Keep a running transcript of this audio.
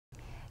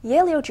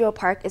Yehliu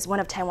Geopark is one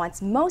of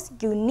Taiwan's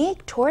most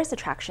unique tourist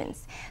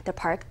attractions. The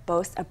park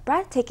boasts a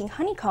breathtaking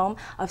honeycomb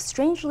of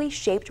strangely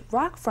shaped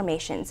rock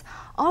formations,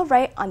 all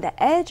right on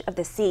the edge of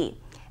the sea.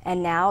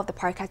 And now the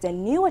park has a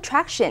new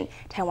attraction,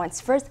 Taiwan's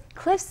first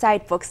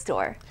cliffside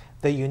bookstore.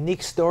 The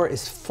unique store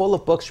is full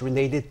of books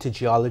related to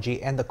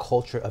geology and the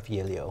culture of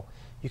Yehliu.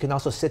 You can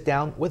also sit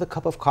down with a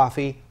cup of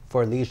coffee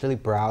for a leisurely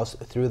browse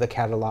through the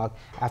catalog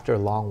after a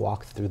long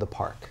walk through the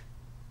park.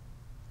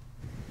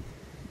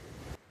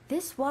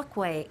 This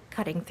walkway,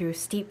 cutting through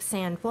steep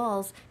sand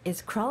walls,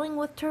 is crawling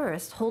with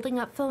tourists holding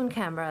up phone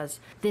cameras.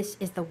 This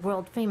is the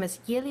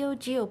world-famous Yehliu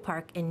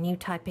Geopark in New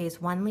Taipei's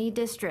Wanli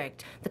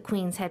district. The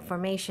Queen's Head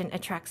Formation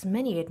attracts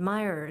many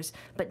admirers,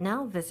 but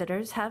now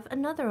visitors have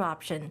another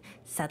option,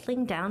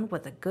 settling down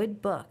with a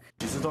good book.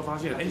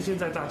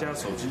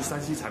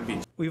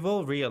 We've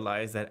all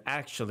realized that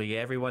actually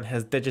everyone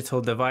has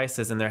digital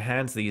devices in their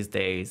hands these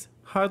days.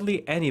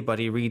 Hardly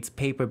anybody reads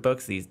paper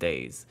books these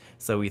days,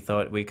 so we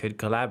thought we could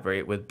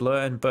collaborate with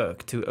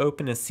Bleu&Book to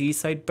open a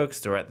seaside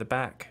bookstore at the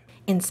back.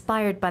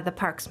 Inspired by the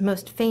park's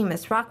most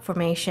famous rock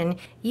formation,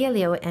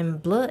 Yehliu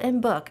and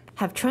Bleu&Book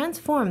have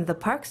transformed the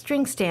park's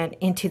drink stand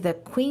into the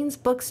Queen's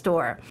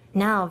Bookstore.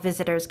 Now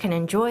visitors can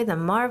enjoy the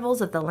marvels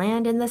of the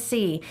land and the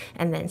sea,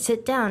 and then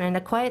sit down in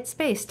a quiet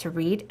space to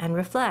read and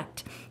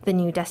reflect. The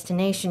new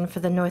destination for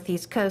the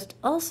Northeast Coast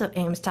also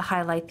aims to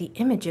highlight the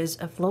images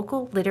of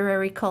local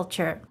literary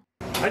culture.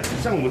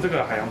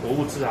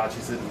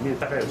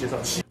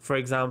 For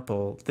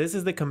example, this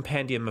is the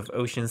Compendium of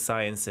Ocean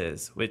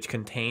Sciences, which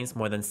contains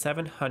more than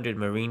 700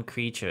 marine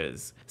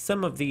creatures.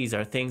 Some of these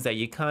are things that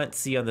you can't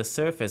see on the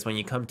surface when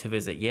you come to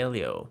visit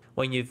Yehliu.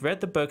 When you've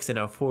read the books in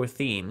our 4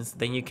 themes,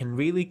 then you can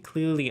really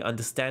clearly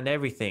understand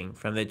everything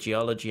from the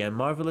geology and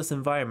marvelous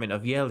environment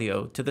of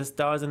Yehliu to the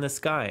stars in the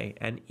sky,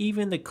 and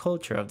even the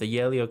culture of the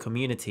Yehliu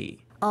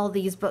community. All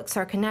these books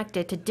are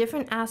connected to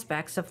different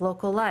aspects of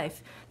local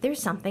life. There's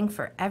something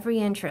for every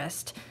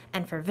interest.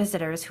 And for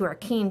visitors who are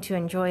keen to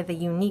enjoy the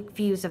unique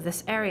views of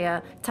this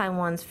area,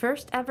 Taiwan's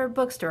first ever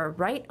bookstore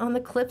right on the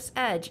cliff's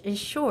edge is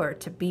sure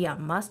to be a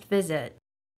must visit.